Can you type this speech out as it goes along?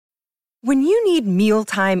When you need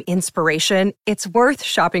mealtime inspiration, it's worth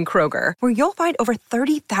shopping Kroger, where you'll find over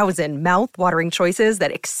 30,000 mouth-watering choices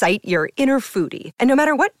that excite your inner foodie. And no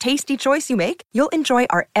matter what tasty choice you make, you'll enjoy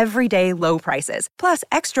our everyday low prices, plus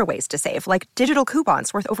extra ways to save, like digital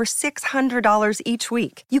coupons worth over $600 each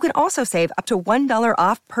week. You can also save up to $1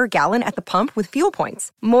 off per gallon at the pump with fuel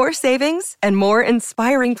points. More savings and more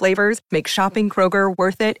inspiring flavors make shopping Kroger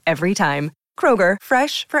worth it every time. Kroger,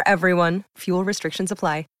 fresh for everyone. Fuel restrictions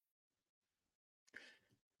apply.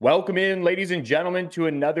 Welcome in, ladies and gentlemen, to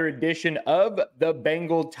another edition of the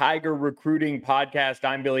Bengal Tiger Recruiting Podcast.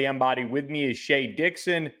 I'm Billy Embody. With me is Shay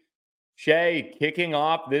Dixon. Shay, kicking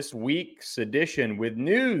off this week's edition with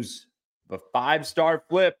news of a 5-star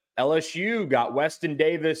flip. LSU got Weston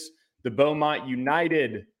Davis, the Beaumont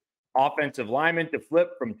United offensive lineman, to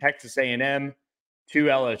flip from Texas A&M to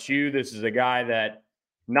LSU. This is a guy that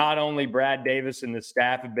not only Brad Davis and the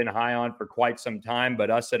staff have been high on for quite some time, but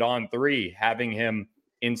us at On3, having him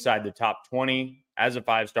inside the top 20 as a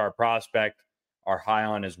 5-star prospect, are high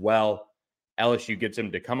on as well. LSU gets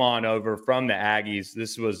him to come on over from the Aggies.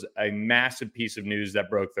 This was a massive piece of news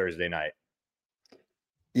that broke Thursday night.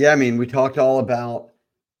 Yeah, I mean, we talked all about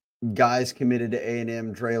guys committed to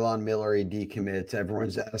A&M, Draylon Miller, he decommits.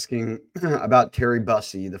 Everyone's asking about Terry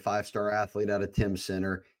Bussey, the 5-star athlete out of Tim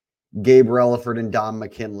Center. Gabe Relaford and Dom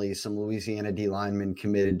McKinley, some Louisiana D linemen,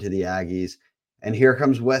 committed to the Aggies. And here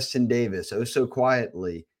comes Weston Davis, oh so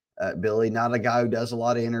quietly. Billy, not a guy who does a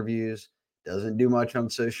lot of interviews, doesn't do much on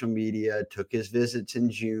social media, took his visits in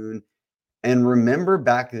June. And remember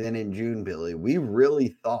back then in June, Billy, we really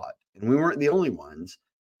thought, and we weren't the only ones,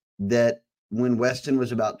 that when Weston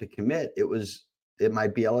was about to commit, it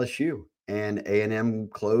might be LSU. And A&M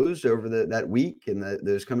closed over that week and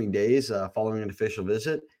those coming days following an official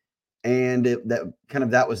visit. And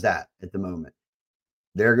that was that at the moment.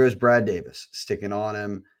 There goes Brad Davis sticking on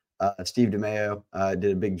him. Steve DeMeo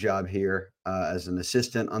did a big job here as an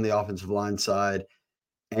assistant on the offensive line side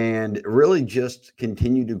and really just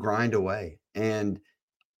continued to grind away. And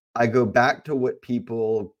I go back to what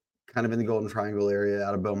people kind of in the Golden Triangle area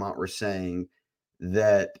out of Beaumont were saying,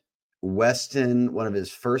 that Weston, one of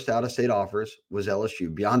his first out-of-state offers was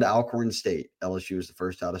LSU. Beyond Alcorn State, LSU was the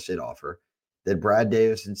first out-of-state offer. That Brad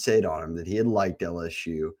Davis had said on him that he had liked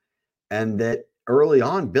LSU, and that early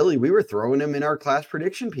on, Billy, we were throwing him in our class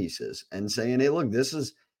prediction pieces and saying, hey, look, this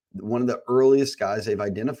is one of the earliest guys they've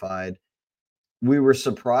identified. We were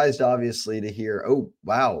surprised, obviously, to hear, oh,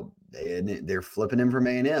 wow, they're flipping him from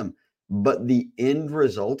A&M. But the end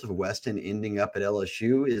result of Weston ending up at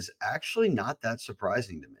LSU is actually not that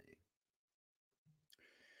surprising to me.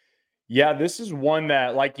 Yeah, this is one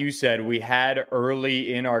that, like you said, we had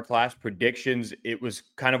early in our class predictions. It was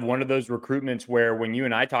kind of one of those recruitments where when you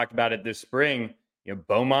and I talked about it this spring,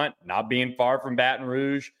 Beaumont not being far from Baton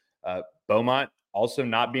Rouge, Beaumont also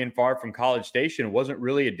not being far from College Station. It wasn't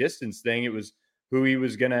really a distance thing. It was who he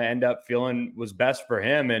was going to end up feeling was best for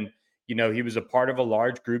him. And, he was a part of a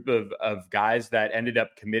large group of guys that ended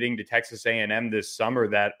up committing to Texas A&M this summer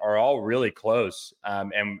that are all really close.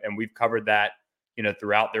 And we've covered that,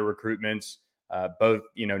 throughout their recruitments, both,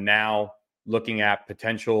 now looking at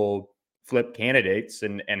potential flip candidates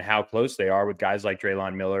and how close they are with guys like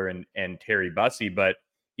Draylon Miller and Terry Bussey. But,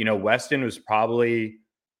 Weston was probably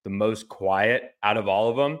the most quiet out of all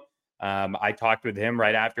of them. I talked with him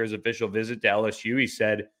right after his official visit to LSU. He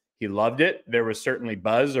said he loved it. There was certainly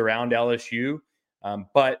buzz around LSU,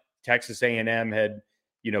 but Texas A&M had,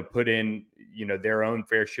 put in, their own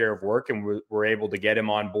fair share of work and were able to get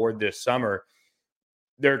him on board this summer.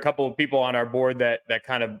 There are a couple of people on our board that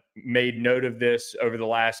kind of made note of this over the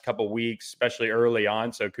last couple of weeks, especially early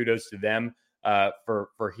on. So kudos to them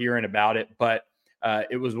for hearing about it. But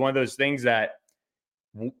it was one of those things that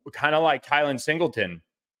kind of like Kylan Singleton,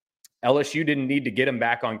 LSU didn't need to get him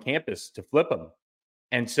back on campus to flip him.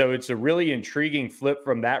 And so it's a really intriguing flip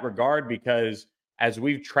from that regard, because as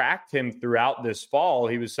we've tracked him throughout this fall,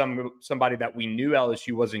 he was somebody that we knew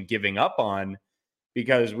LSU wasn't giving up on,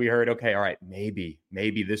 because we heard, okay, all right, maybe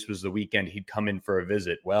this was the weekend he'd come in for a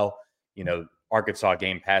visit. Well, Arkansas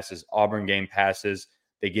game passes, Auburn game passes,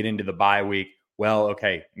 they get into the bye week. Well,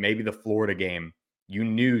 okay, maybe the Florida game. You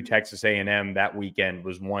knew Texas A&M that weekend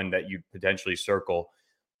was one that you'd potentially circle.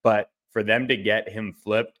 But for them to get him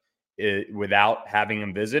flipped without having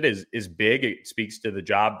him visit is big. It speaks to the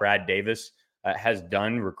job Brad Davis has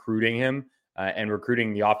done recruiting him and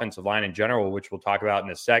recruiting the offensive line in general, which we'll talk about in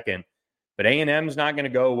a second. But A&M's not going to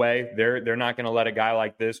go away. They're not going to let a guy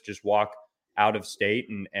like this just walk out of state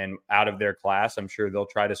and out of their class. I'm sure they'll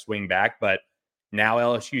try to swing back. But now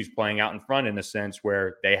LSU's playing out in front in a sense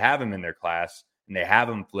where they have him in their class and they have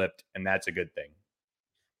him flipped, and that's a good thing.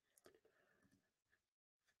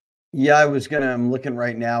 Yeah, I'm looking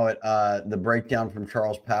right now at the breakdown from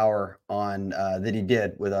Charles Power on that he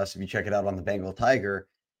did with us. If you check it out on the Bengal Tiger,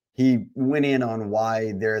 he went in on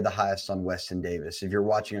why they're the highest on Weston Davis. If you're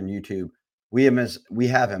watching on YouTube, we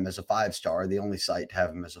have him as a 5-star, the only site to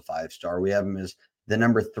have him as a 5-star. We have him as the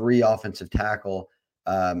number 3 offensive tackle.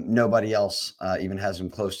 Nobody else even has him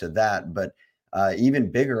close to that, but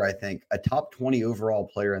even bigger, I think, a top 20 overall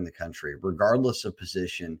player in the country, regardless of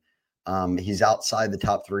position. He's outside the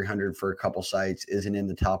top 300 for a couple sites, isn't in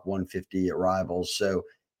the top 150 at Rivals. So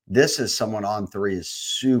this is someone On3 is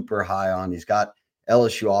super high on. He's got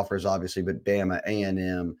LSU offers, obviously, but Bama,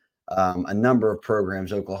 A&M, a number of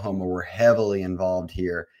programs, Oklahoma were heavily involved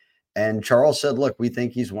here. And Charles said, look, we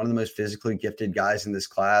think he's one of the most physically gifted guys in this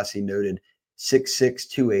class. He noted 6'6",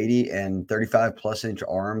 280, and 35-plus-inch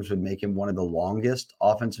arms would make him one of the longest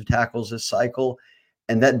offensive tackles this cycle.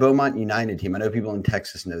 And that Beaumont United team, I know people in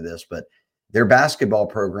Texas know this, but their basketball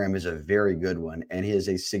program is a very good one, and he is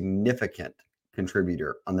a significant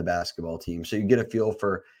contributor on the basketball team. So you get a feel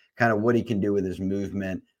for kind of what he can do with his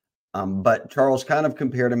movement. But Charles kind of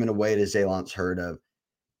compared him in a way to Zalance Heard of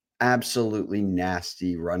absolutely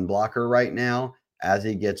nasty run blocker right now. As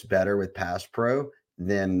he gets better with pass pro,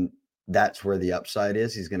 then that's where the upside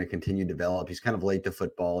is. He's going to continue to develop. He's kind of late to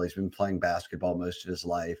football. He's been playing basketball most of his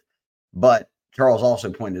life. But Charles also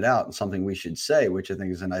pointed out, and something we should say, which I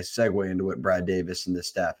think is a nice segue into what Brad Davis and the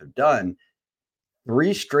staff have done,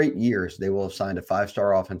 3 straight years they will have signed a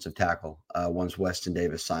 5-star offensive tackle once Weston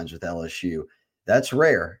Davis signs with LSU. That's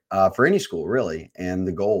rare for any school, really. And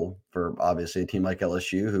the goal for obviously a team like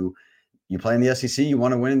LSU, who you play in the SEC, you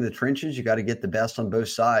want to win in the trenches, you got to get the best on both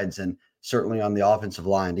sides. And certainly on the offensive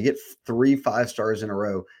line, to get 3 5-stars in a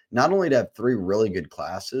row, not only to have 3 really good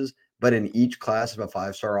classes, but in each class of a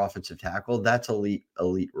 5-star offensive tackle, that's elite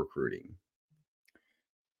recruiting.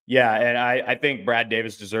 Yeah, and I think Brad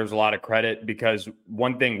Davis deserves a lot of credit because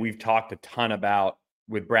one thing we've talked a ton about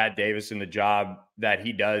with Brad Davis and the job that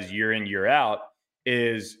he does year in, year out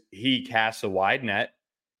is he casts a wide net.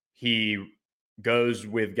 He goes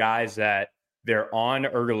with guys that they're on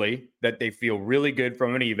early, that they feel really good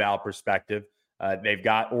from an eval perspective. They've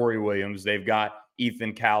got Ori Williams, they've got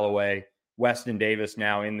Ethan Callaway, Weston Davis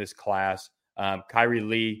now in this class, Kyrie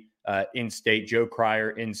Lee in state, Joe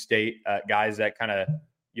Cryer in state, guys that kind of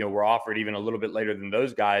were offered even a little bit later than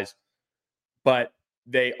those guys. But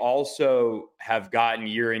they also have gotten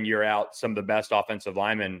year in, year out some of the best offensive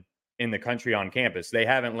linemen in the country on campus. They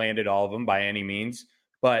haven't landed all of them by any means,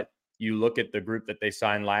 but you look at the group that they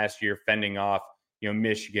signed last year, fending off,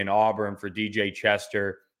 Michigan, Auburn for DJ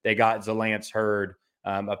Chester. They got Zalance Heard,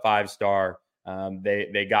 a 5-star.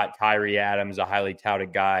 They got Kyrie Adams, a highly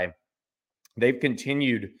touted guy. They've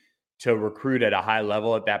continued to recruit at a high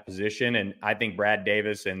level at that position, and I think Brad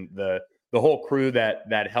Davis and the whole crew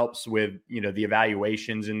that helps with the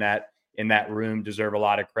evaluations in that room deserve a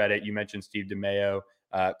lot of credit. You mentioned Steve DeMeo,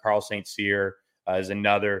 Carl St. Cyr is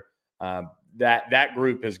another. That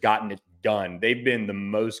group has gotten it done. They've been the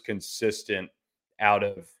most consistent out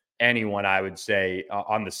of anyone, I would say,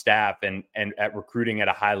 on the staff and at recruiting at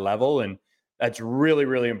a high level. And that's really,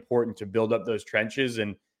 really important to build up those trenches.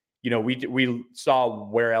 And, we saw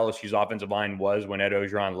where LSU's offensive line was when Ed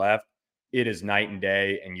Ogeron left. It is night and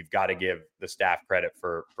day, and you've got to give the staff credit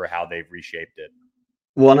for how they've reshaped it.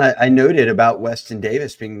 Well, and I noted about Weston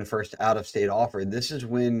Davis being the first out-of-state offer. This is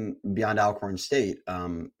when beyond Alcorn State,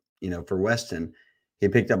 for Weston, he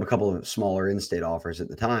picked up a couple of smaller in-state offers at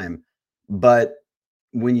the time. But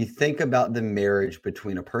when you think about the marriage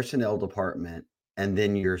between a personnel department and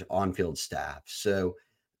then your on-field staff, so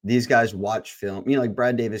these guys watch film. Like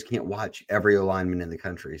Brad Davis can't watch every O-lineman in the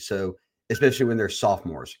country, so especially when they're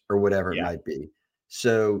sophomores or whatever it might be.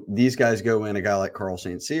 So these guys go in, a guy like Carl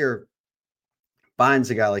St. Cyr finds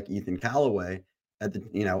a guy like Ethan Callaway at the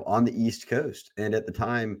on the East Coast, and at the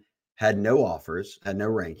time had no offers, had no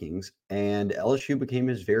rankings, and LSU became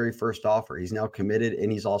his very first offer. He's now committed,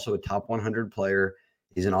 and he's also a top 100 player.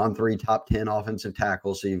 He's an On3 top 10 offensive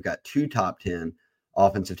tackle, so you've got 2 top 10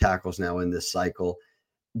 offensive tackles now in this cycle.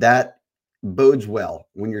 That bodes well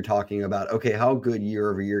when you're talking about, okay, how good year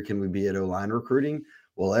over year can we be at O-line recruiting?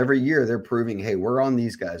 Well, every year they're proving, hey, we're on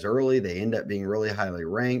these guys early. They end up being really highly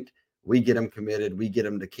ranked. We get them committed. We get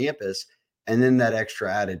them to campus. And then that extra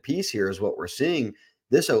added piece here is what we're seeing.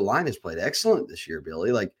 This O-line has played excellent this year,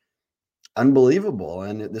 Billy, like unbelievable.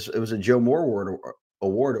 And it was a Joe Moore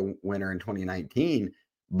Award winner in 2019,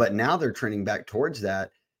 but now they're trending back towards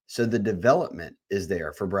that. So the development is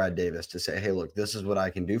there for Brad Davis to say, hey, look, this is what I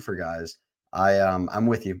can do for guys. I'm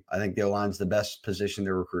with you. I think the O-line's the best position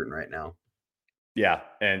they're recruiting right now. Yeah.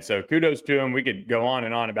 And so kudos to them. We could go on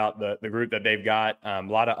and on about the group that they've got. A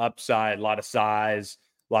lot of upside, a lot of size,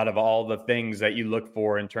 a lot of all the things that you look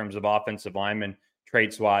for in terms of offensive linemen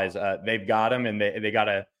traits wise. They've got them, and they got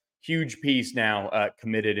a huge piece now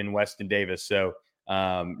committed in Weston Davis. So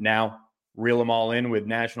now reel them all in with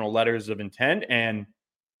national letters of intent and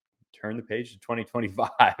turn the page to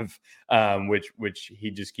 2025, which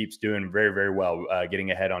he just keeps doing very, very well,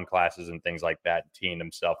 getting ahead on classes and things like that, teeing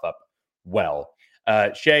himself up well.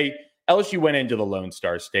 Shay, LSU went into the Lone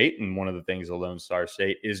Star State, and one of the things the Lone Star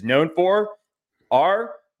State is known for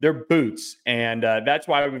are their boots. And that's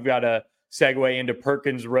why we've got to segue into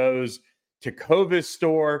Perkins Rowe's Tecovas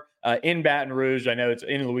store in Baton Rouge. I know it's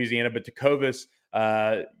in Louisiana, but Tecovas,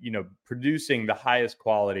 producing the highest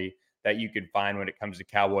quality that you can find when it comes to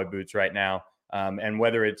cowboy boots right now. And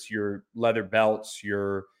whether it's your leather belts,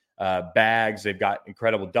 your bags, they've got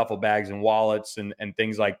incredible duffel bags and wallets and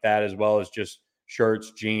things like that, as well as just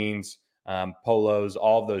shirts, jeans, polos,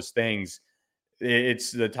 all of those things.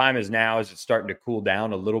 It's the time is now as it's starting to cool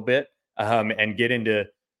down a little bit and get into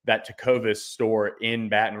that Tecovas store in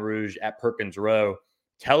Baton Rouge at Perkins Rowe.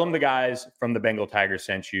 Tell them the guys from the Bengal Tiger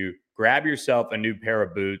sent you. Grab yourself a new pair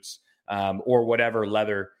of boots or whatever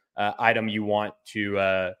leather item you want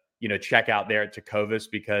to check out there at Tecovas,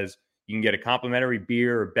 because you can get a complimentary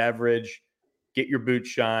beer or beverage, get your boots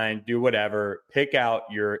shined, do whatever, pick out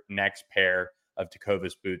your next pair of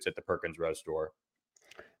Tecovas boots at the Perkins Rowe store.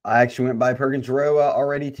 I actually went by Perkins Rowe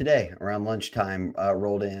already today around lunchtime,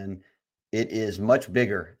 rolled in. It is much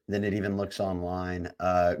bigger than it even looks online.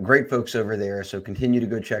 Great folks over there. So continue to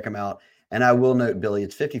go check them out. And I will note, Billy,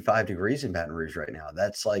 it's 55 degrees in Baton Rouge right now.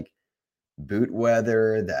 That's like boot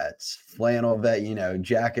weather. That's flannel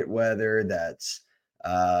jacket weather. That's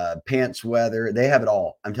pants weather. They have it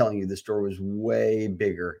all. I'm telling you, the store was way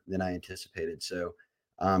bigger than I anticipated. So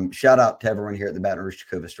shout out to everyone here at the Baton Rouge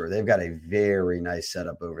Tecovas store. They've got a very nice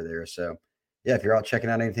setup over there. So yeah, if you're out checking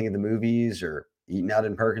out anything in the movies or eating out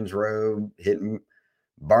in Perkins Rowe, hitting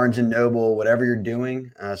Barnes and Noble, whatever you're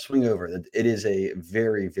doing, swing over. It is a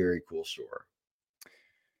very, very cool store.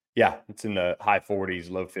 Yeah, it's in the high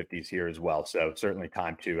 40s, low 50s here as well. So certainly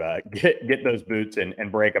time to get those boots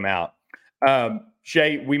and break them out.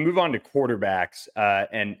 Shay, we move on to quarterbacks,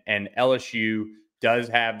 and LSU does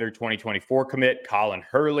have their 2024 commit, Colin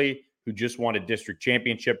Hurley, who just won a district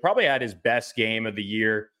championship, probably had his best game of the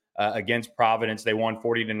year against Providence. They won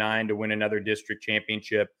 40-9 to win another district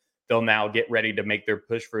championship. They'll now get ready to make their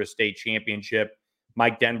push for a state championship.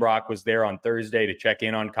 Mike Denbrock was there on Thursday to check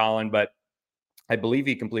in on Colin, but I believe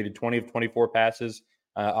he completed 20 of 24 passes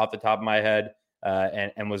off the top of my head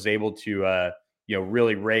and was able to,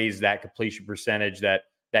 really raise that completion percentage that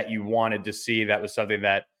you wanted to see. That was something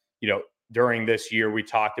that, during this year we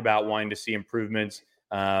talked about wanting to see improvements.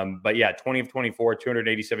 But yeah, 20 of 24,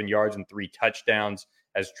 287 yards and 3 touchdowns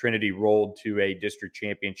as Trinity rolled to a district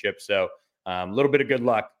championship. So a little bit of good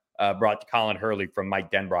luck brought to Colin Hurley from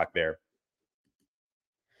Mike Denbrock there.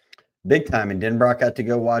 Big time. And Denbrock got to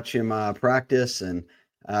go watch him practice. And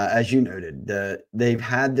as you noted, they've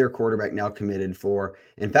had their quarterback now committed for,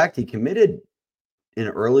 in fact, he committed in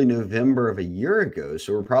early November of a year ago.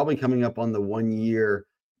 So we're probably coming up on the 1-year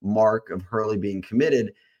mark of Hurley being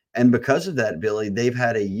committed. And because of that, Billy, they've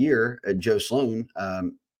had a year at Joe Sloan,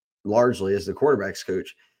 largely as the quarterback's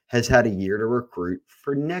coach, has had a year to recruit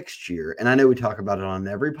for next year. And I know we talk about it on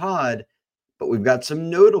every pod, but we've got some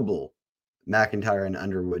notable McIntyre and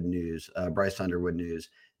Underwood news, Bryce Underwood news.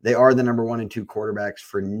 They are the number 1 and 2 quarterbacks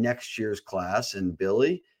for next year's class. And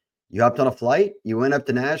Billy, you hopped on a flight, you went up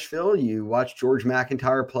to Nashville, you watched George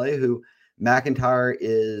McIntyre play, who McIntyre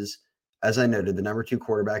is, as I noted, the number 2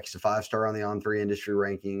 quarterback. He's a 5-star on the On3 industry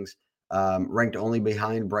rankings, ranked only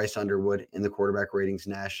behind Bryce Underwood in the quarterback ratings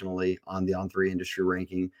nationally on the On3 industry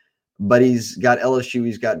ranking. But he's got LSU,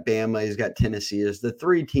 he's got Bama, he's got Tennessee as the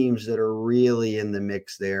 3 teams that are really in the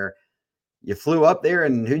mix there. You flew up there,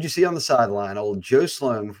 and who'd you see on the sideline? Old Joe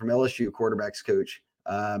Sloan from LSU, quarterbacks coach.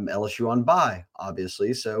 LSU on bye,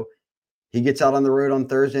 obviously. So he gets out on the road on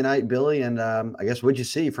Thursday night, Billy. And I guess what'd you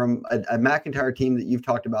see from a McIntyre team that you've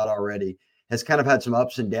talked about already? Has kind of had some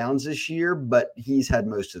ups and downs this year, but he's had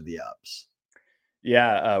most of the ups.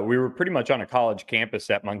 Yeah, we were pretty much on a college campus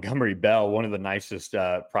at Montgomery Bell, one of the nicest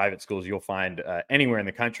private schools you'll find anywhere in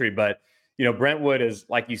the country. But Brentwood is,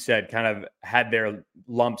 like you said, kind of had their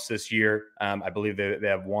lumps this year. I believe they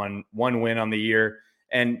have one win on the year.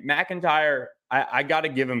 And McIntyre, I got to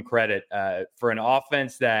give him credit for an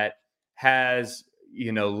offense that has,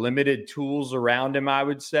 limited tools around him, I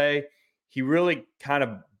would say. He really kind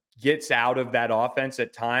of gets out of that offense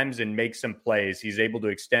at times and makes some plays. He's able to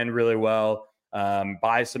extend really well,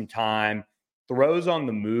 buy some time, throws on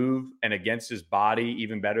the move and against his body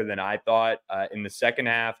even better than I thought. In the second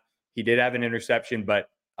half, he did have an interception, but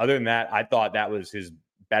other than that, I thought that was his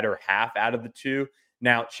better half out of the two.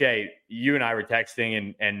 Now, Shay, you and I were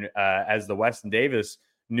texting, and as the Weston Davis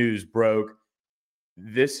news broke,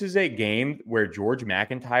 this is a game where George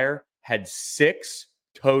McIntyre had 6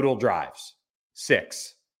 total drives.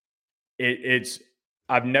 6. It's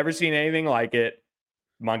I've never seen anything like it.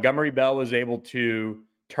 Montgomery Bell was able to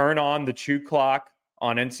turn on the chew clock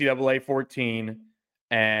on NCAA 14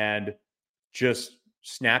 and just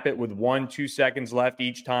snap it with 1-2 seconds left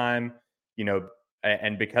each time,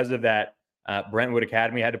 and because of that, Brentwood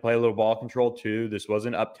Academy had to play a little ball control too. This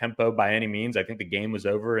wasn't up tempo by any means. I think the game was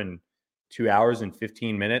over in 2 hours and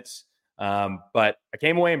 15 minutes. But I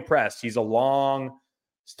came away impressed. He's a long,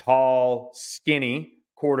 tall, skinny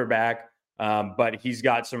quarterback, but he's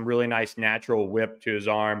got some really nice natural whip to his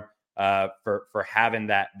arm for having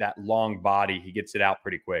that long body. He gets it out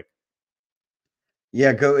pretty quick.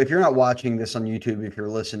 Yeah, go if you're not watching this on YouTube, if you're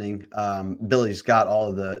listening, Billy's got all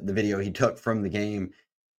of the video he took from the game.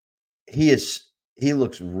 He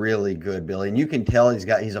looks really good, Billy. And you can tell he's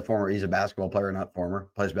a basketball player, not former,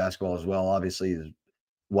 plays basketball as well. Obviously, he's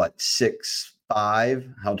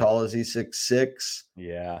 6'5"? How tall is he? 6'6"?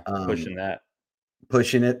 Yeah, pushing that.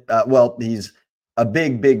 Pushing it. Well, he's a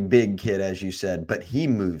big kid, as you said, but he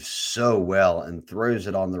moves so well and throws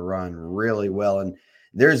it on the run really well. And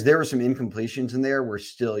there were some incompletions in there where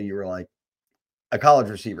still you were like, a college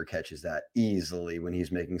receiver catches that easily when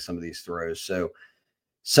he's making some of these throws. So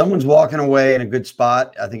someone's walking away in a good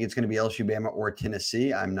spot. I think it's going to be LSU, Bama, or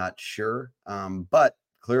Tennessee. I'm not sure. But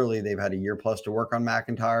clearly they've had a year plus to work on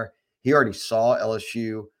McIntyre. He already saw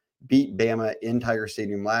LSU beat Bama in Tiger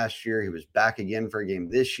Stadium last year. He was back again for a game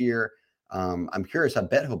this year. I'm curious. I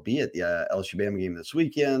bet he'll be at the LSU Bama game this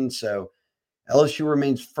weekend. So LSU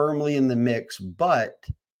remains firmly in the mix, but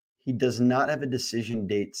he does not have a decision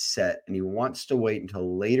date set, and he wants to wait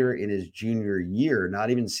until later in his junior year,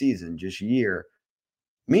 not even season, just year.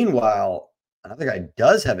 Meanwhile, another guy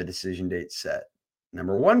does have a decision date set.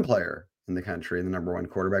 Number one player in the country, and the number one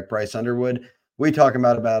quarterback, Bryce Underwood. We talk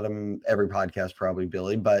about him every podcast, probably,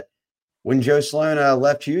 Billy. But when Joe Sloan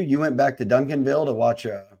left you went back to Duncanville to watch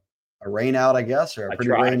a rain out, I guess, or a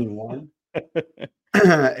pretty rainy one.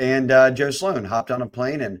 And Joe Sloan hopped on a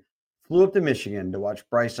plane and flew up to Michigan to watch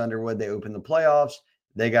Bryce Underwood. They opened the playoffs.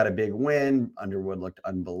 They got a big win. Underwood looked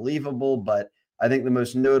unbelievable. But I think the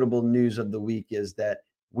most notable news of the week is that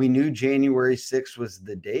we knew January 6th was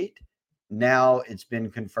the date. Now it's been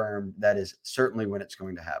confirmed that is certainly when it's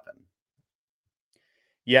going to happen.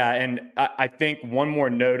 Yeah, and I think one more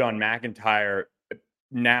note on McIntyre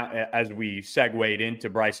now as we segued into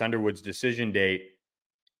Bryce Underwood's decision date.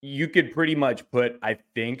 You could pretty much put, I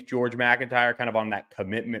think, George McIntyre kind of on that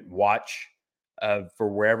commitment watch for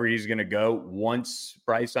wherever he's going to go once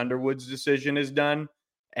Bryce Underwood's decision is done.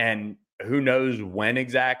 And who knows when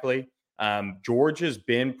exactly. George has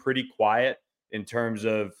been pretty quiet in terms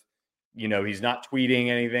of, he's not tweeting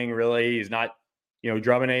anything really. He's not,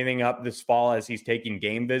 drumming anything up this fall as he's taking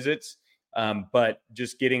game visits. But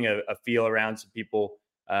just getting a feel around some people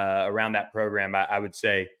around that program, I would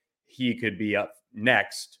say he could be up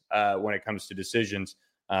next when it comes to decisions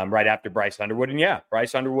right after Bryce Underwood. And yeah,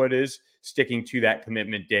 Bryce Underwood is sticking to that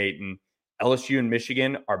commitment date, and LSU and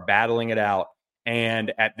Michigan are battling it out.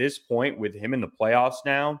 And at this point, with him in the playoffs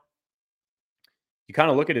now, you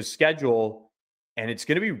kind of look at his schedule, and it's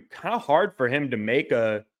going to be kind of hard for him to make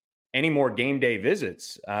any more game day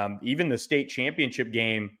visits. Even the state championship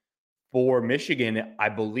game for Michigan, I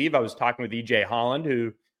believe I was talking with EJ Holland,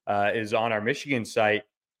 who is on our Michigan site,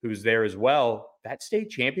 who's there as well. That state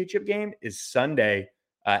championship game is Sunday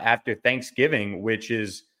after Thanksgiving, which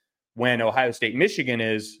is when Ohio State, Michigan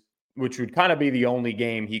is, which would kind of be the only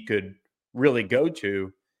game he could really go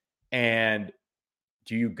to. And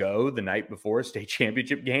do you go the night before a state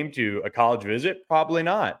championship game to a college visit? Probably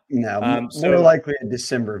not. No, more likely a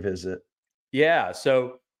December visit. Yeah.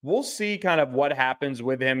 So we'll see kind of what happens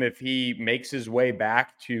with him if he makes his way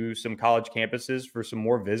back to some college campuses for some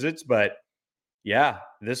more visits. But yeah,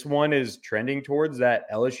 this one is trending towards that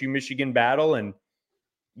LSU Michigan battle. And,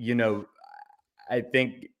 I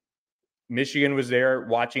think Michigan was there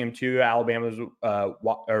watching him too.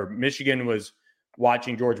 Michigan was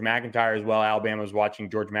watching George McIntyre as well. Alabama was watching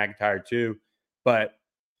George McIntyre too. But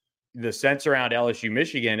the sense around LSU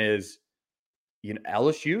Michigan is,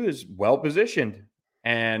 LSU is well positioned,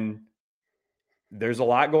 and there's a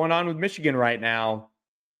lot going on with Michigan right now.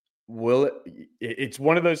 It's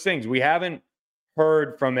one of those things. We haven't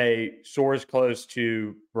heard from a source close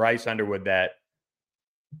to Bryce Underwood that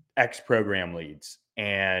X program leads.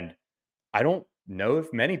 And I don't know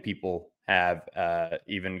if many people have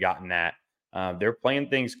even gotten that. They're playing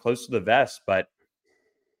things close to the vest, but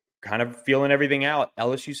kind of feeling everything out.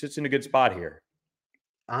 LSU sits in a good spot here.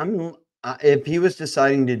 If he was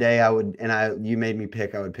deciding today, you made me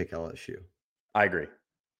pick, I would pick LSU. I agree.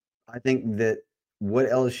 I think that what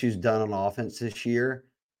LSU's done on offense this year,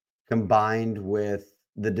 combined with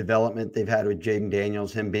the development they've had with Jaden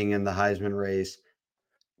Daniels, him being in the Heisman race,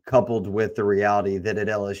 coupled with the reality that at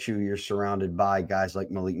LSU you're surrounded by guys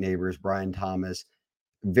like Malik Neighbors, Brian Thomas,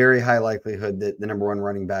 very high likelihood that the number one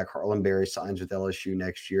running back, Harlan Berry, signs with LSU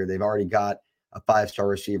next year. They've already got a 5-star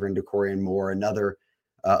receiver in DeCorian Moore, another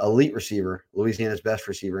elite receiver, Louisiana's best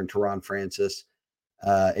receiver in Teron Francis,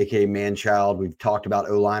 aka Manchild. We've talked about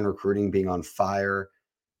O-line recruiting being on fire.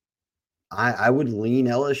 I would lean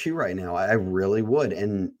LSU right now. I really would.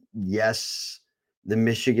 And yes, the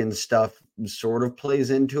Michigan stuff sort of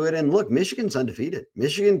plays into it. And look, Michigan's undefeated.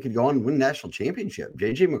 Michigan could go on and win a national championship.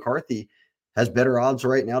 JJ McCarthy has better odds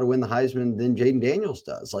right now to win the Heisman than Jaden Daniels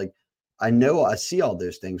does. Like, I see all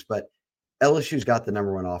those things, but LSU's got the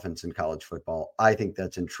number one offense in college football. I think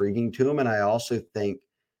that's intriguing to him. And I also think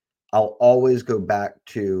I'll always go back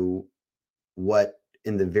to what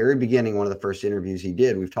in the very beginning, one of the first interviews he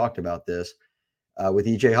did, we've talked about this with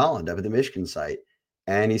EJ Holland up at the Michigan site.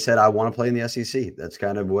 And he said, I want to play in the SEC. That's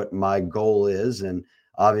kind of what my goal is. And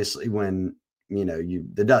obviously when,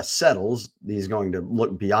 the dust settles, he's going to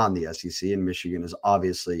look beyond the SEC, and Michigan is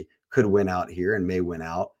obviously could win out here and may win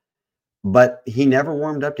out. But he never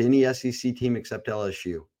warmed up to any SEC team except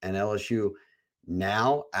LSU. And LSU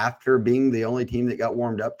now, after being the only team that got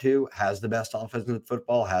warmed up to, has the best offense in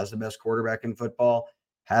football, has the best quarterback in football,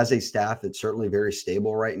 has a staff that's certainly very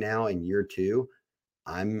stable right now in year two.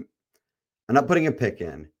 I'm not putting a pick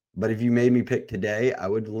in, but if you made me pick today, I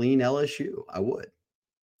would lean LSU. I would.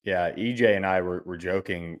 Yeah, EJ and I were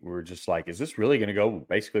joking. We were just like, is this really going to go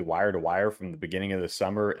basically wire to wire from the beginning of the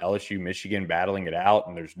summer? LSU, Michigan battling it out,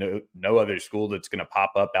 and there's no other school that's going to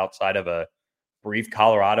pop up outside of a brief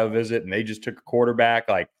Colorado visit, and they just took a quarterback.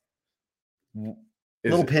 Like,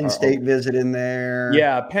 little Penn State visit in there.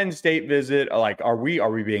 Yeah, Penn State visit. Like, are we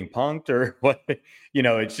being punked or what?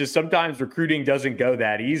 It's just sometimes recruiting doesn't go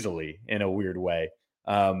that easily in a weird way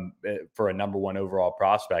for a number one overall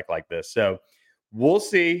prospect like this. So we'll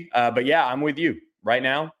see. But yeah, I'm with you right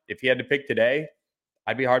now. If he had to pick today,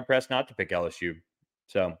 I'd be hard pressed not to pick LSU.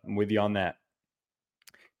 So I'm with you on that.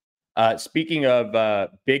 Speaking of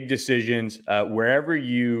big decisions, wherever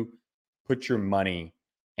you put your money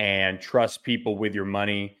and trust people with your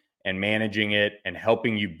money and managing it and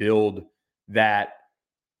helping you build that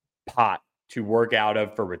pot to work out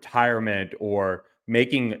of for retirement or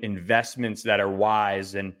making investments that are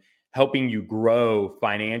wise and helping you grow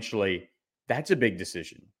financially, that's a big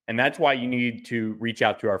decision. And that's why you need to reach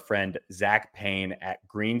out to our friend Zach Payne at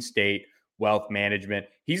Green State Wealth Management.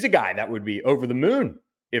 He's a guy that would be over the moon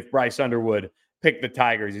if Bryce Underwood picked the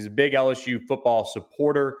Tigers. He's a big LSU football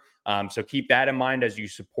supporter. So keep that in mind as you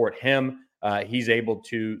support him. He's able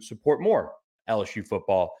to support more LSU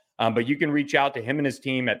football. But you can reach out to him and his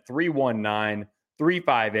team at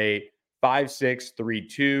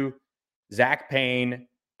 319-358-5632. Zach Payne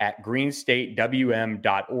at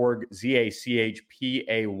greenstatewm.org,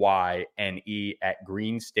 ZACHPAYNE at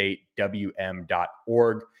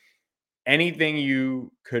greenstatewm.org. Anything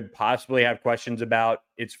you could possibly have questions about,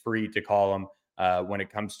 it's free to call them when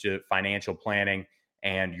it comes to financial planning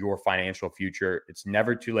and your financial future. It's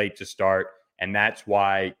never too late to start. And that's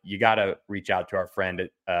why you got to reach out to our friend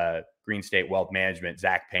at Green State Wealth Management,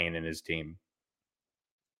 Zach Payne and his team.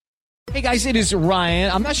 Hey guys, it is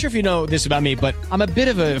Ryan. I'm not sure if you know this about me, but I'm a bit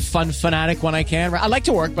of a fun fanatic when I can. I like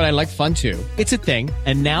to work, but I like fun too. It's a thing.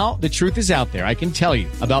 And now the truth is out there. I can tell you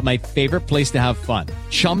about my favorite place to have fun.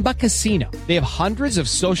 Chumba Casino. They have hundreds of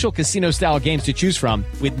social casino style games to choose from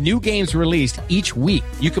with new games released each week.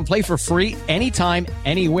 You can play for free anytime,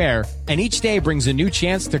 anywhere. And each day brings a new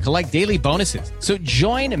chance to collect daily bonuses. So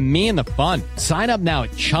join me in the fun. Sign up now at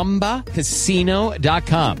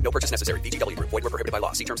ChumbaCasino.com. No purchase necessary. VGW Group. Void where prohibited by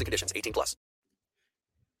law. See terms and conditions. 18+.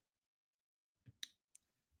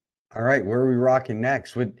 All right, where are we rocking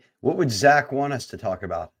next? What would Zach want us to talk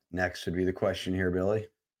about next would be the question here, Billy.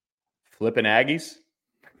 Flipping Aggies?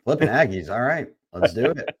 Flipping Aggies. All right, let's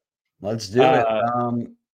do it. Let's do it.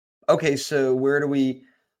 Okay, so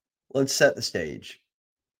let's set the stage.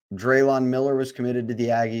 Draylon Miller was committed to the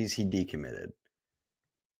Aggies. He decommitted.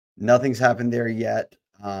 Nothing's happened there yet.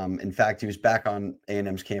 In fact, he was back on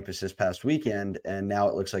A&M's campus this past weekend, and now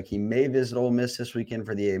it looks like he may visit Ole Miss this weekend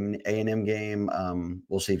for the A&M game.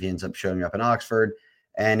 We'll see if he ends up showing up in Oxford.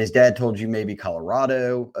 And his dad told you maybe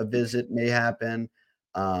Colorado, a visit may happen.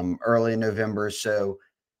 early in November. So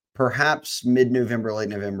perhaps mid-November, late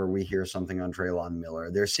November, we hear something on Draylon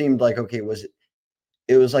Miller. There seemed like, okay,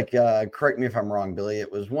 it was like, correct me if I'm wrong, Billy,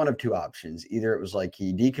 it was one of two options. Either it was like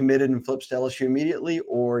he decommitted and flips to LSU immediately,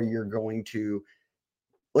 or you're going to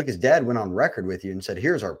look, his dad went on record with you and said,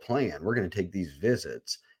 here's our plan. We're going to take these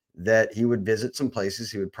visits, that he would visit some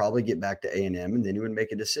places. He would probably get back to A&M, and then he would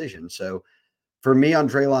make a decision. So for me on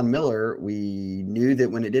Draylon Miller, we knew that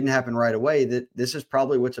when it didn't happen right away, that this is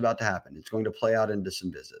probably what's about to happen. It's going to play out into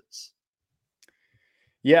some visits.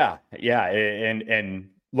 Yeah. And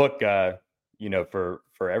look, for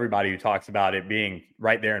everybody who talks about it being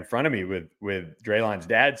right there in front of me with Draylon's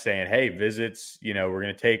dad saying, hey, visits, we're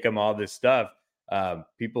going to take them, all this stuff.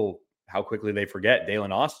 People, how quickly they forget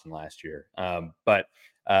Dalen Austin last year. But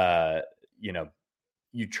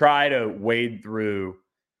you try to wade through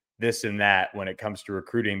this and that when it comes to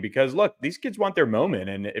recruiting, because look, these kids want their moment.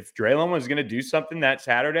 And if Draylon was going to do something that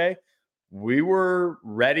Saturday, we were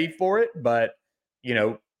ready for it. But,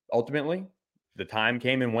 ultimately the time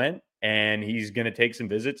came and went, and he's going to take some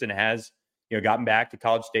visits and has, gotten back to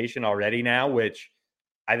College Station already now, which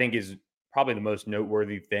I think is probably the most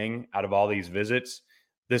noteworthy thing out of all these visits.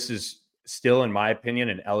 This is still, in my opinion,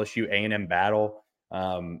 an LSU A&M battle.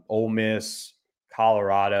 Ole Miss,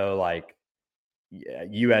 Colorado, like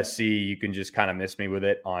USC, you can just kind of miss me with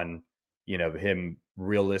it on, him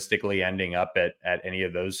realistically ending up at any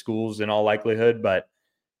of those schools in all likelihood. But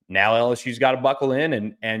now LSU's got to buckle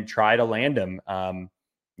in and try to land him.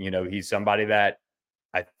 He's somebody that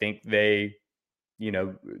I think there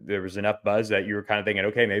was enough buzz that you were kind of thinking,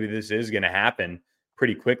 okay, maybe this is going to happen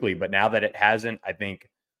pretty quickly. But now that it hasn't, I think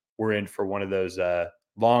we're in for one of those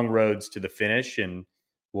long roads to the finish, and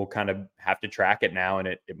we'll kind of have to track it now, and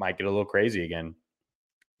it might get a little crazy again.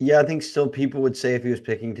 Yeah, I think still people would say if he was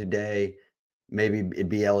picking today, maybe it'd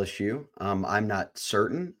be LSU. I'm not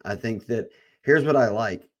certain. I think that here's what I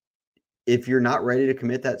like. If you're not ready to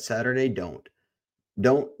commit that Saturday, don't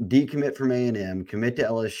decommit from A&M, commit to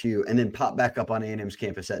LSU, and then pop back up on A&M's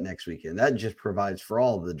campus that next weekend. That just provides for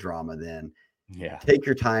all the drama then. Yeah. Take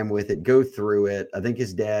your time with it. Go through it. I think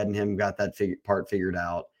his dad and him got that part figured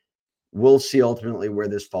out. We'll see ultimately where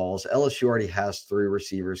this falls. LSU already has 3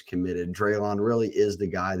 receivers committed. Draylon really is the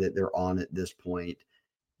guy that they're on at this point.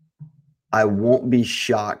 I won't be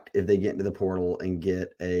shocked if they get into the portal and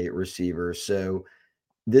get a receiver. So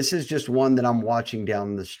this is just one that I'm watching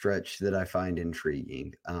down the stretch that I find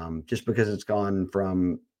intriguing, just because it's gone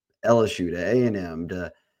from LSU to A&M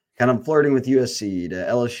to kind of flirting with USC to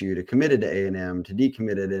LSU to committed to A&M to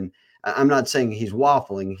decommitted. And I'm not saying he's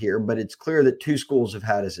waffling here, but it's clear that 2 schools have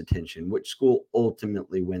had his attention. Which school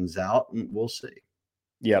ultimately wins out, we'll see.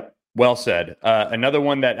 Yep. Well said. Another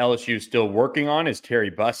one that LSU is still working on is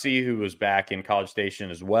Terry Bussey, who was back in College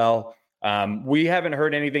Station as well. We haven't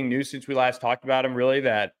heard anything new since we last talked about him, really,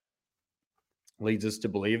 that leads us to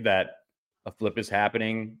believe that a flip is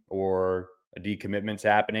happening or a decommitment's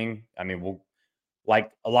happening. I mean, we'll,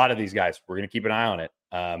 like a lot of these guys, we're going to keep an eye on it.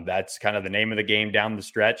 That's kind of the name of the game down the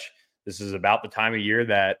stretch. This is about the time of year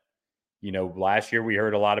that, last year we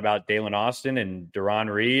heard a lot about Dalen Austin and Duron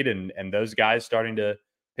Reed and those guys starting to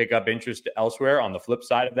pick up interest elsewhere. On the flip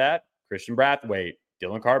side of that, Christian Brathwaite,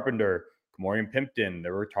 Dylan Carpenter, Kamorian Pimpton,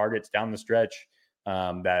 there were targets down the stretch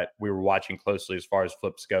that we were watching closely as far as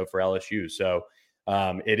flips go for LSU. So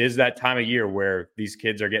it is that time of year where these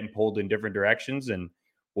kids are getting pulled in different directions, and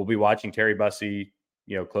we'll be watching Terry Bussey,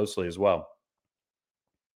 closely as well.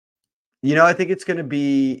 I think it's going to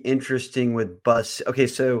be interesting with Buss. Okay,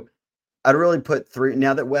 so I'd really put 3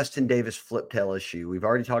 now that Weston Davis flipped to LSU. We've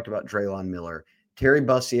already talked about Draylon Miller, Terry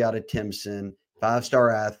Bussey out of Timpson,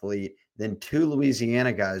 5-star athlete. Then 2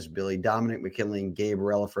 Louisiana guys, Billy, Dominic McKinley and Gabe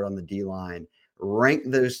Relaford on the D-line. Rank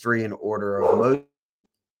those 3 in order of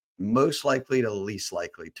most likely to least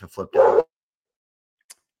likely to flip down.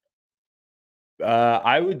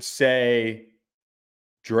 I would say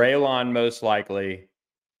Draylon most likely.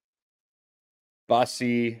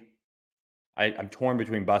 Bussey. I'm torn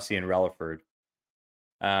between Bussey and Relaford.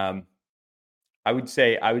 I would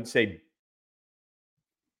say I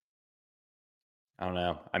don't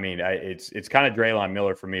know. I mean, it's kind of Draylon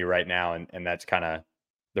Miller for me right now, and that's kind of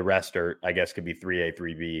the rest are, I guess, could be 3A,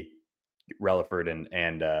 3B, Relaford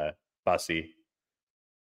and Bussey.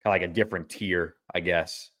 Kind of like a different tier, I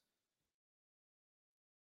guess.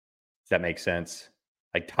 Does that make sense?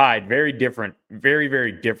 Like tied, very different, very,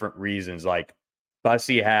 very different reasons. Like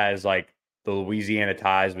Bussey has like the Louisiana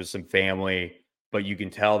ties with some family, but you can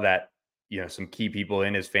tell that, some key people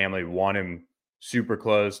in his family want him super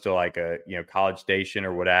close to like a, College Station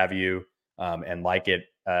or what have you, and like it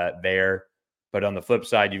there. But on the flip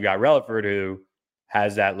side, you've got Relaford, who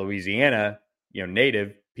has that Louisiana,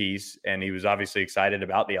 native piece, and he was obviously excited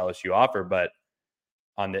about the LSU offer, but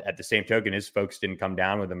at the same token, his folks didn't come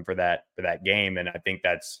down with him for that game, and I think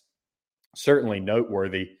that's certainly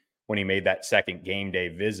noteworthy when he made that second game day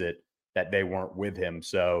visit that they weren't with him.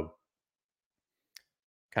 So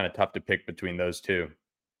kind of tough to pick between those two.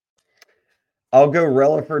 I'll go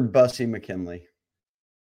Relaford, Bussey, McKinley.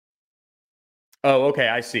 Oh, okay.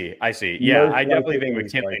 I see. Yeah, Most I definitely think likely,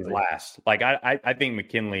 McKinley's last. Like I think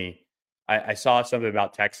McKinley. I saw something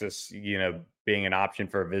about Texas, being an option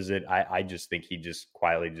for a visit. I just think he just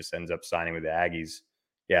quietly just ends up signing with the Aggies.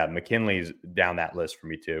 Yeah, McKinley's down that list for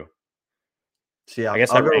me too. So yeah, I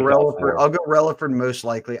guess I'll go Relaford. I'll go Relaford most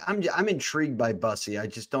likely. I'm intrigued by Bussey. I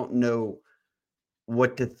just don't know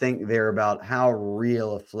what to think there about how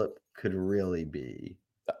real a flip could really be.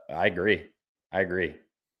 I agree.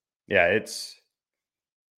 Yeah,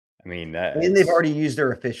 and they've already used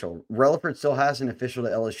their official. Relaford still has an official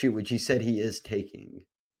to LSU, which he said he is taking.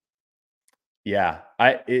 Yeah,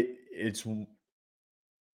 we'll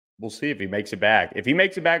see if he makes it back. If he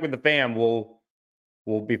makes it back with the fam, we'll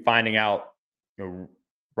be finding out,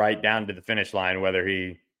 right down to the finish line whether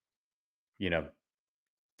he,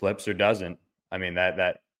 flips or doesn't. I mean,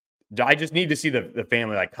 that I just need to see the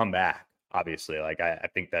family like come back. Obviously, like I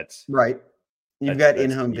think that's right. You've got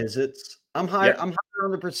in-home visits. I'm higher. I'm higher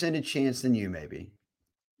on the percentage chance than you, maybe.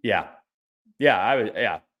 Yeah. I would.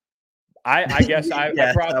 Yeah. I guess I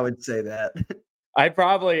would say that. I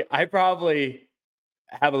probably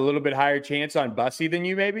have a little bit higher chance on Bussey than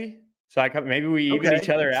you, maybe. So maybe we even each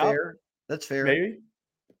other out. Fair. That's fair. Maybe.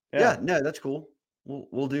 Yeah. No, that's cool.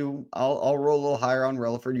 We'll do. I'll roll a little higher on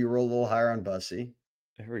Relaford. You roll a little higher on Bussey.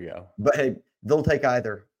 There we go. But hey, they'll take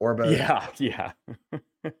either or both. Yeah.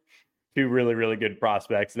 Two really, really good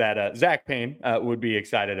prospects that Zach Payne would be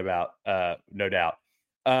excited about, no doubt.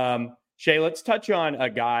 Shay, let's touch on a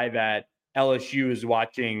guy that LSU is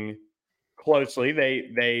watching closely.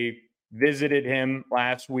 They visited him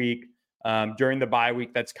last week during the bye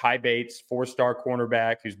week. That's Kai Bates, 4-star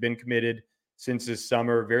cornerback who's been committed since this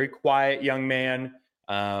summer. Very quiet young man.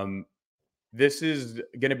 This is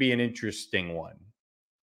going to be an interesting one.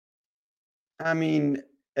 I mean,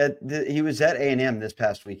 he was at A&M this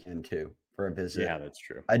past weekend too for a visit. Yeah, that's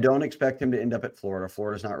true. I don't expect him to end up at Florida.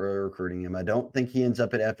 Florida's not really recruiting him. I don't think he ends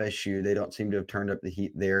up at FSU. They don't seem to have turned up the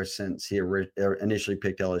heat there since he initially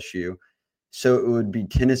picked LSU. So it would be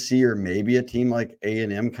Tennessee or maybe a team like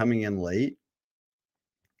A&M coming in late.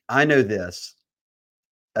 I know this.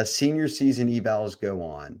 As senior season evals go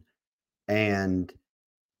on, and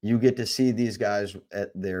you get to see these guys at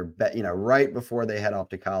their, right before they head off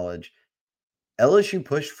to college. LSU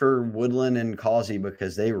pushed for Woodland and Causey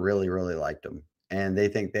because they really, really liked them. And they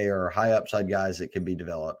think they are high upside guys that can be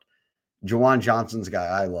developed. Juwan Johnson's a guy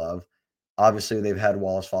I love. Obviously, they've had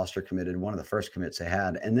Wallace Foster committed, one of the first commits they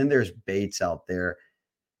had. And then there's Bates out there.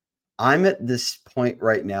 I'm at this point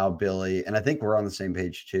right now, Billy, and I think we're on the same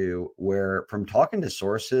page too, where from talking to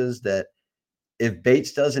sources that if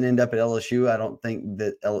Bates doesn't end up at LSU, I don't think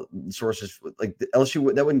that sources like the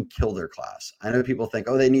LSU, that wouldn't kill their class. I know people think,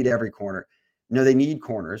 they need every corner. No, they need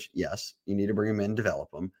corners. Yes, you need to bring them in, develop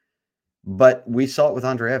them. But we saw it with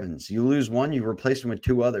Andre Evans. You lose one, you replace him with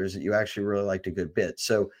two others that you actually really liked a good bit.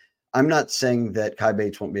 So I'm not saying that Kai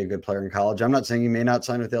Bates won't be a good player in college. I'm not saying he may not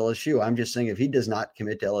sign with LSU. I'm just saying if he does not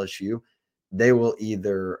commit to LSU, they will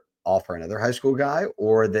either offer another high school guy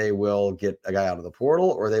or they will get a guy out of the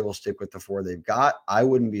portal or they will stick with the 4 they've got. I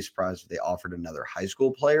wouldn't be surprised if they offered another high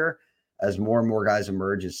school player as more and more guys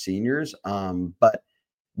emerge as seniors. But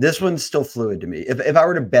this one's still fluid to me. If I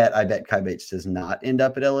were to bet, I bet Kai Bates does not end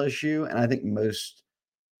up at LSU. And I think most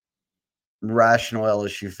rational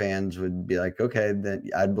LSU fans would be like, okay, then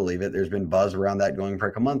I'd believe it. There's been buzz around that going for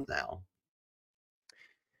like a month now.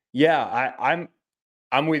 Yeah,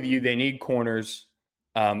 I'm with you. They need corners.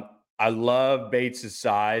 I love Bates'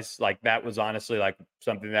 size. Like that was honestly like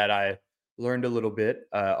something that I learned a little bit.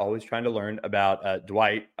 Always trying to learn about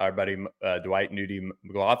Dwight, our buddy Dwight Nudie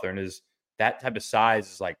McLaughlin, is that type of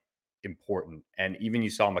size is like important. And even you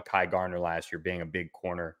saw Mekhi Garner last year being a big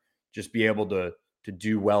corner, just be able to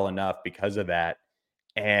do well enough because of that.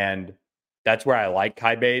 And that's where I like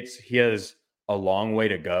Kai Bates. He has a long way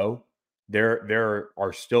to go. There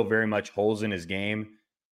are still very much holes in his game.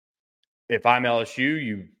 If I'm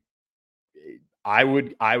LSU, I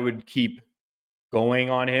would keep going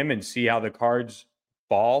on him and see how the cards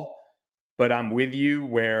fall. But I'm with you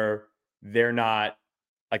where they're not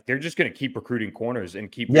like they're just going to keep recruiting corners and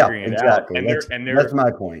keep figuring it out. And that's my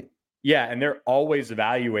point. Yeah, and they're always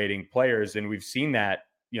evaluating players, and we've seen that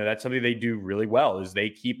that's something they do really well is they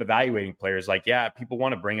keep evaluating players. Like, yeah, people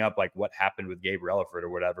want to bring up like what happened with Gabe Relaford or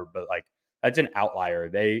whatever, but like that's an outlier.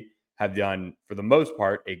 They have done, for the most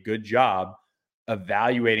part, a good job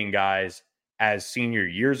evaluating guys as senior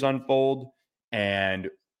years unfold. And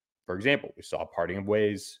for example, we saw parting of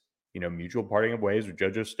ways, mutual parting of ways with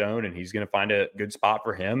JoJo Stone, and he's going to find a good spot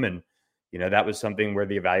for him. And, that was something where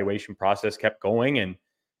the evaluation process kept going, and,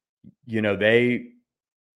 they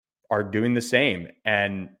are doing the same.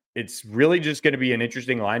 And it's really just going to be an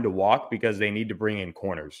interesting line to walk because they need to bring in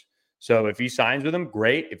corners. So if he signs with them,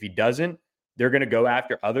 great. If he doesn't, they're going to go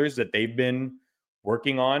after others that they've been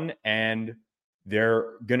working on, and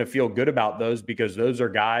they're going to feel good about those because those are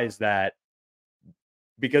guys that,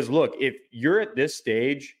 because look, if you're at this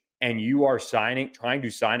stage and you are trying to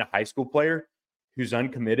sign a high school player who's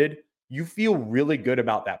uncommitted, you feel really good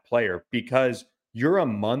about that player because you're a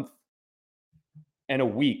month and a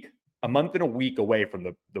week away from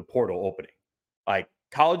the portal opening. Like,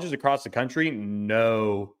 colleges across the country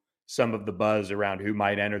know some of the buzz around who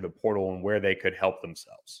might enter the portal and where they could help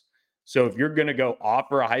themselves. So if you're going to go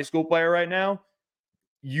offer a high school player right now,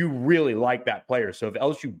 you really like that player. So if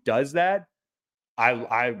LSU does that,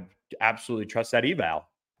 I absolutely trust that eval.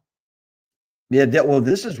 Yeah, well,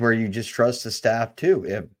 this is where you just trust the staff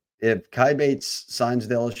too. If Kai Bates signs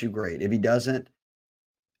the LSU, great. If he doesn't,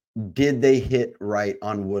 did they hit right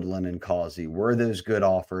on Woodland and Causey? Were those good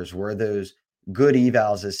offers? Were those good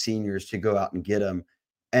evals as seniors to go out and get them?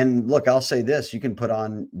 And look, I'll say this: you can put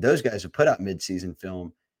on those guys who put out midseason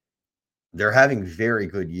film. They're having very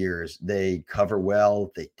good years. They cover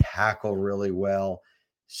well. They tackle really well.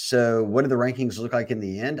 So what do the rankings look like in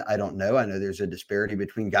the end? I don't know. I know there's a disparity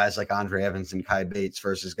between guys like Andre Evans and Kai Bates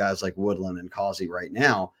versus guys like Woodland and Causey right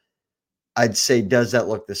now. I'd say, does that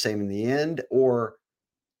look the same in the end? Or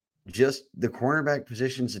just the cornerback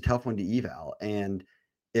position is a tough one to eval. And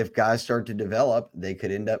if guys start to develop, they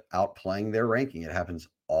could end up outplaying their ranking. It happens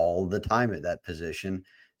all the time at that position.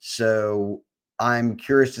 So I'm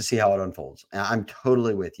curious to see how it unfolds. And I'm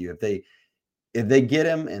totally with you. If they get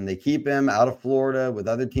him and they keep him out of Florida with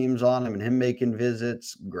other teams on him and him making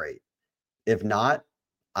visits, great. If not,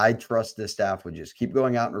 I trust the staff would just keep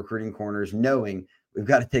going out and recruiting corners, knowing we've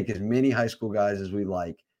got to take as many high school guys as we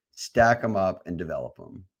like, stack them up, and develop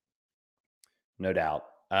them. No doubt.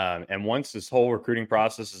 And once this whole recruiting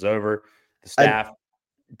process is over, the staff.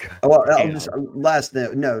 Last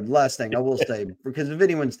thing I will say, because if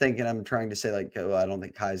anyone's thinking I'm trying to say like, oh, I don't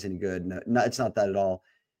think Kai's any good. No, it's not that at all.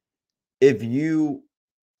 If you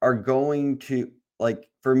are going to, like,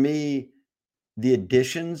 for me, the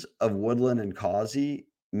additions of Woodland and Causey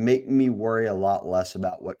make me worry a lot less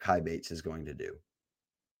about what Kai Bates is going to do.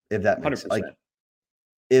 If that makes sense. Like,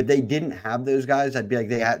 if they didn't have those guys, I'd be like,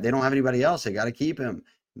 they don't have anybody else. They got to keep him.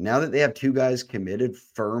 Now that they have two guys committed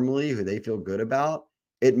firmly who they feel good about,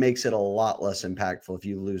 it makes it a lot less impactful if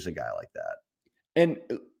you lose a guy like that. And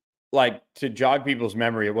like, to jog people's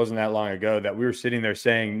memory, it wasn't that long ago that we were sitting there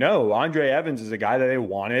saying, no, Andre Evans is a guy that they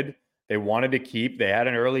wanted to keep. They had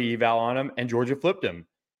an early eval on him, and Georgia flipped him.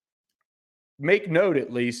 Make note,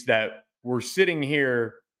 at least, that we're sitting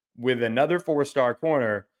here with another 4-star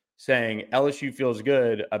corner saying LSU feels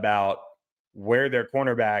good about where their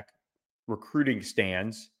cornerback recruiting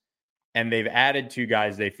stands, and they've added 2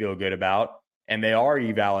 guys they feel good about, and they are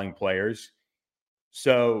evaling players.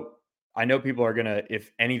 So I know people are going to,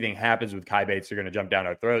 if anything happens with Kai Bates, they're going to jump down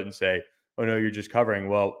our throat and say, oh, no, you're just covering.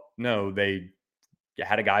 Well, no, they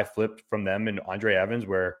had a guy flipped from them and Andre Evans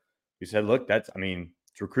where he said, look, it's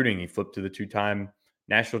recruiting. He flipped to the 2-time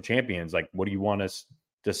national champions. Like, what do you want us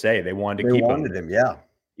to say? They wanted to keep him. Yeah.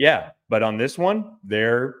 Yeah. But on this one,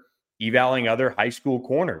 they're evaling other high school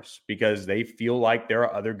corners because they feel like there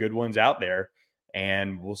are other good ones out there.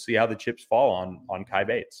 And we'll see how the chips fall on Kai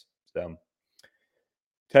Bates. So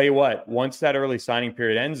tell you what, once that early signing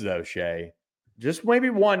period ends, though, Shay, just maybe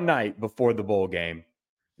one night before the bowl game,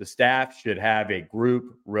 the staff should have a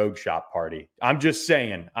group rogue shop party. I'm just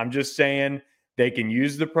saying they can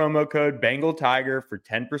use the promo code Bengal Tiger for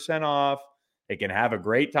 10% off. They can have a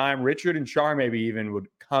great time. Richard and Shar maybe even would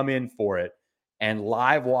come in for it and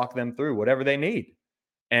live walk them through whatever they need.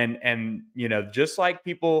 And just like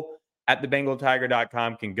people at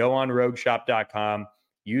thebengaltiger.com can go on rogueshop.com,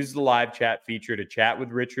 use the live chat feature to chat with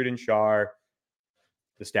Richard and Shar.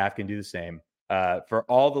 The staff can do the same. For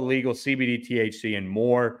all the legal CBD, THC, and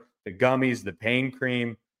more, the gummies, the pain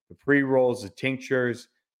cream, the pre-rolls, the tinctures,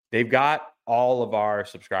 they've got all of our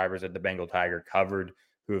subscribers at the Bengal Tiger covered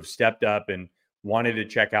who have stepped up and wanted to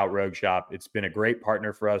check out Rogue Shop. It's been a great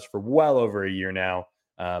partner for us for well over a year now,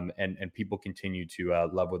 and people continue to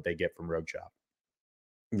love what they get from Rogue Shop.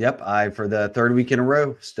 Yep, I for the third week in a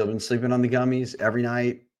row still been sleeping on the gummies every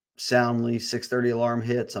night, soundly. 6:30 alarm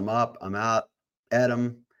hits. I'm up. I'm out at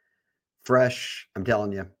them, fresh. I'm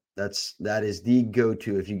telling you, that is the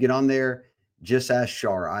go-to. If you get on there, just ask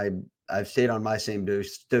Shar. I've stayed on my same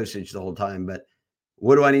dosage the whole time, but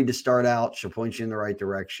what do I need to start out? She'll point you in the right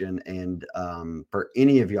direction. And for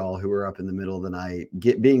any of y'all who are up in the middle of the night,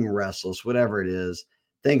 being restless, whatever it is,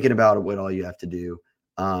 thinking about it, what all you have to do.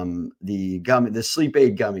 The sleep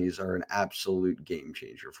aid gummies are an absolute game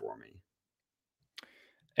changer for me.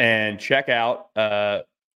 And check out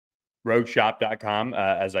rogueshop.com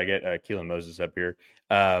as I get Keelan Moses up here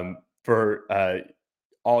for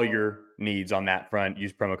all your needs on that front.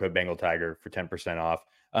 Use promo code Bengal Tiger for 10% off.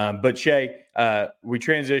 But Shay, we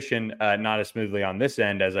transition not as smoothly on this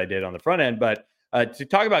end as I did on the front end, but to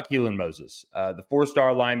talk about Keelan Moses, the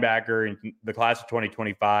 4-star linebacker in the class of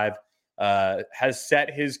 2025, has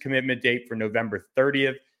set his commitment date for November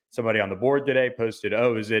 30th. Somebody on the board today posted,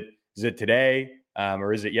 is it today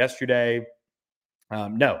or is it yesterday?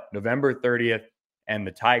 No, November 30th, and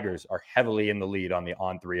the Tigers are heavily in the lead on the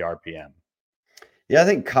on-3 RPM. Yeah, I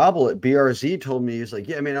think Cobble at BRZ told me, he's like,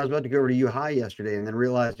 yeah, I was about to go over to U High yesterday and then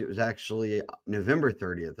realized it was actually November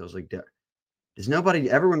 30th. I was like,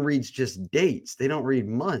 everyone reads just dates. They don't read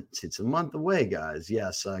months. It's a month away, guys.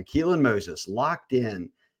 Yes, Keelan Moses locked in,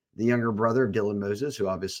 the younger brother of Dylan Moses, who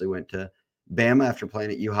obviously went to Bama after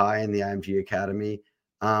playing at U High in the IMG Academy.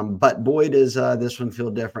 But boy, does this one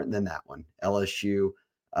feel different than that one. LSU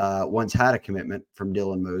once had a commitment from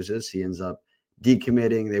Dylan Moses. He ends up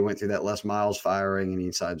decommitting. They went through that Les Miles firing and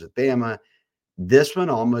he sides with Bama. This one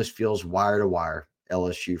almost feels wire to wire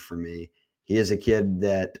LSU for me. He is a kid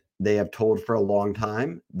that they have told for a long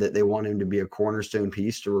time that they want him to be a cornerstone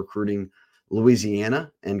piece to recruiting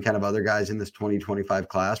Louisiana and kind of other guys in this 2025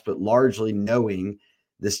 class, but largely knowing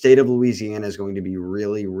the state of Louisiana is going to be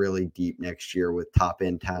really, really deep next year with top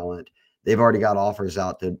end talent. They've already got offers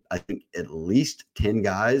out to, I think, at least 10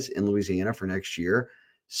 guys in Louisiana for next year.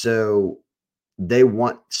 So they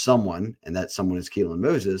want someone, and that someone is Keelan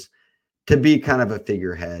Moses, to be kind of a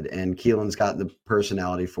figurehead. And Keelan's got the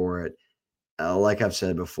personality for it. Like I've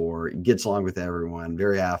said before, gets along with everyone,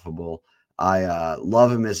 very affable. I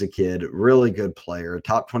love him as a kid, really good player,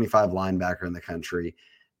 top 25 linebacker in the country,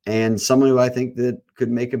 and someone who I think that could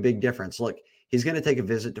make a big difference. Look, he's going to take a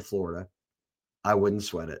visit to Florida. I wouldn't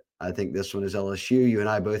sweat it. I think this one is LSU. You and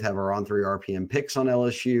I both have our on-3 RPM picks on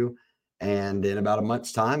LSU. And in about a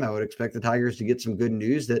month's time, I would expect the Tigers to get some good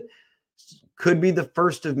news that could be the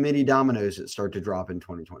first of many dominoes that start to drop in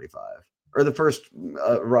 2025, or the first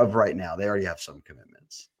of right now. They already have some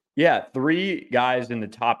commitments. Yeah, 3 guys in the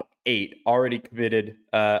top 8 already committed.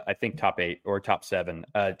 I think top 8 or top 7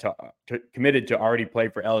 committed to already play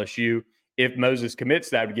for LSU. If Moses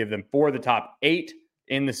commits, that would give them 4 of the top 8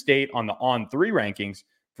 in the state on the on-3 rankings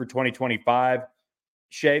for 2025.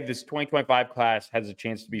 Shay, this 2025 class has a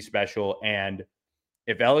chance to be special. And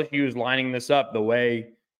if LSU is lining this up the way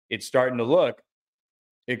it's starting to look,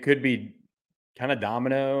 it could be kind of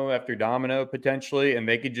domino after domino potentially. And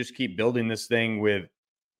they could just keep building this thing with,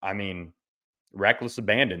 reckless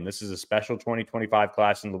abandon. This is a special 2025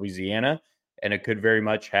 class in Louisiana, and it could very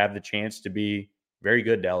much have the chance to be very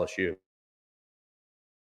good to LSU.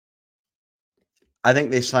 I think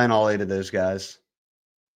they sign all 8 of those guys.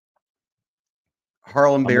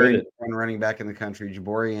 Harlem Berry, one running back in the country.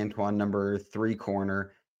 Jabari Antoine, number 3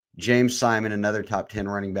 corner. James Simon, another top 10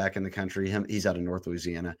 running back in the country. He's out of North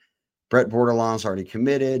Louisiana. Brett Bordelon's already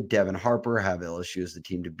committed. Devin Harper have LSU as the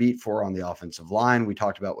team to beat for on the offensive line. We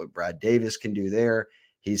talked about what Brad Davis can do there.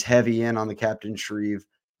 He's heavy in on the Captain Shreve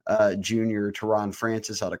Jr. Teron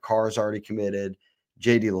Francis out of Carr's already committed.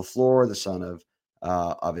 J.D. LaFleur, the son of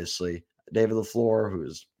obviously David LaFleur, who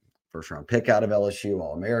is first-round pick out of LSU,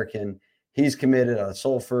 All-American. He's committed out of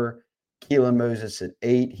Sulphur. Keelan Moses at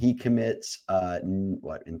 8. He commits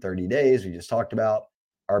in 30 days. We just talked about.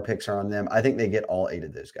 Our picks are on them. I think they get all 8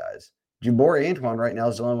 of those guys. Jabari Antoine right now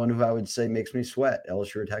is the only one who I would say makes me sweat.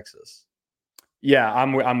 LSU or Texas. Yeah,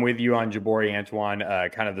 I'm with you on Jabari Antoine,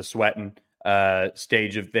 kind of the sweating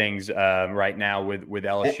stage of things right now with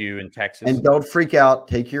LSU and Texas. And don't freak out.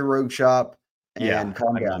 Take your rogue shop and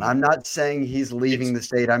calm down. I'm not saying he's leaving the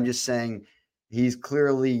state. I'm just saying he's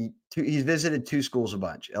clearly he's visited 2 schools a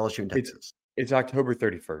bunch, LSU and Texas. It's October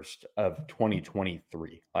 31st of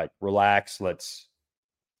 2023. Like, relax. Let's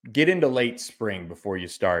get into late spring before you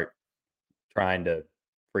start trying to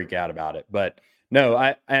freak out about it. But no,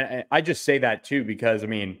 I just say that too, because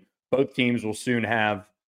both teams will soon have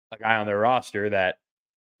a guy on their roster that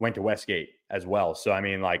went to Westgate as well. So,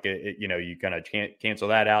 you kind of cancel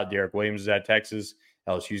that out. Derek Williams is at Texas.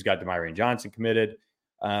 LSU's got Demarion Johnson committed.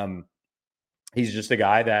 He's just a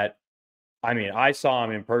guy that, I mean, I saw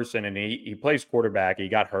him in person, and he plays quarterback. He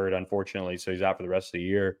got hurt, unfortunately, so he's out for the rest of the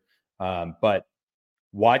year. But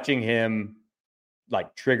watching him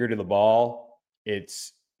like trigger to the ball,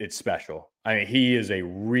 it's special. I mean, he is a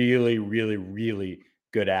really, really, really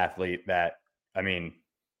good athlete that, I mean,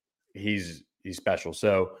 he's special.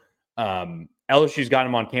 So LSU's got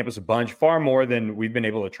him on campus a bunch, far more than we've been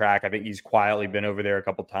able to track. I think he's quietly been over there a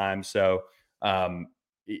couple times. So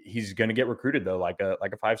he's going to get recruited though, like a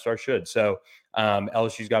 5-star should. So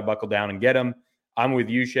LSU's got to buckle down and get him. I'm with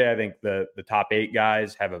you, Shay. I think the top 8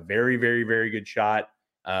 guys have a very, very, very good shot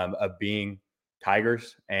of being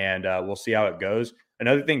Tigers, and we'll see how it goes.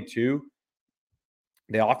 Another thing too,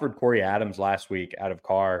 they offered Corey Adams last week out of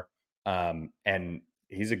Carr, and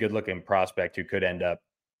he's a good-looking prospect who could end up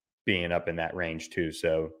being up in that range too.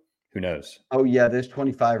 So who knows? Oh yeah, those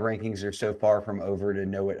 25 rankings are so far from over to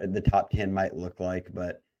know what the top 10 might look like,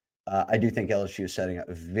 but I do think LSU is setting up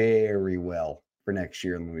very well for next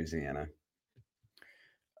year in Louisiana.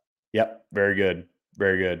 Yep, very good,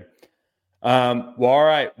 very good. Well, all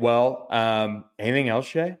right. Well, anything else,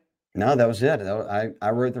 Shay? No, that was it. I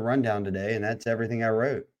wrote the rundown today, and that's everything I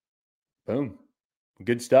wrote. Boom.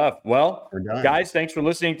 Good stuff. Well, guys, thanks for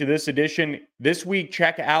listening to this edition. This week,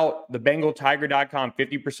 check out thebengaltiger.com,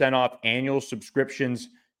 50% off annual subscriptions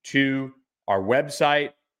to our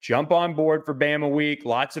website. Jump on board for Bama Week,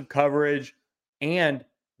 lots of coverage, and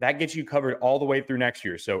that gets you covered all the way through next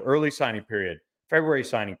year. So early signing period, February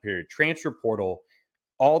signing period, transfer portal,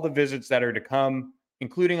 all the visits that are to come,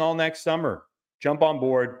 including all next summer. Jump on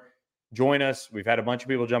board. Join us. We've had a bunch of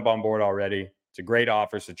people jump on board already. It's a great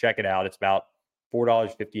offer, so check it out. It's about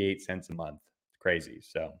 $4.58 a month. It's crazy.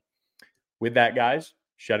 So with that, guys,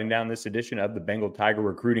 shutting down this edition of the Bengal Tiger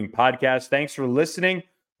Recruiting Podcast. Thanks for listening.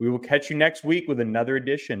 We will catch you next week with another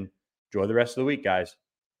edition. Enjoy the rest of the week, guys.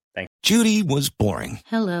 Thanks. Judy was boring.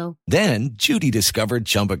 Hello. Then Judy discovered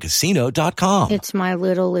ChumbaCasino.com. It's my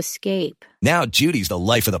little escape. Now Judy's the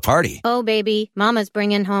life of the party. Oh, baby, mama's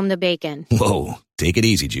bringing home the bacon. Whoa, take it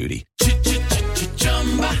easy, Judy.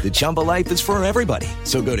 The Chumba life is for everybody.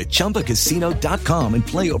 So go to ChumbaCasino.com and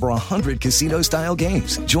play over 100 casino-style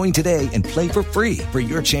games. Join today and play for free for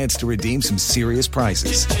your chance to redeem some serious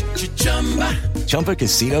prizes.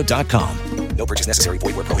 ChumbaCasino.com. No purchase necessary.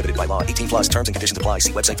 Void where prohibited by law. 18+ terms and conditions apply.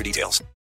 See website for details.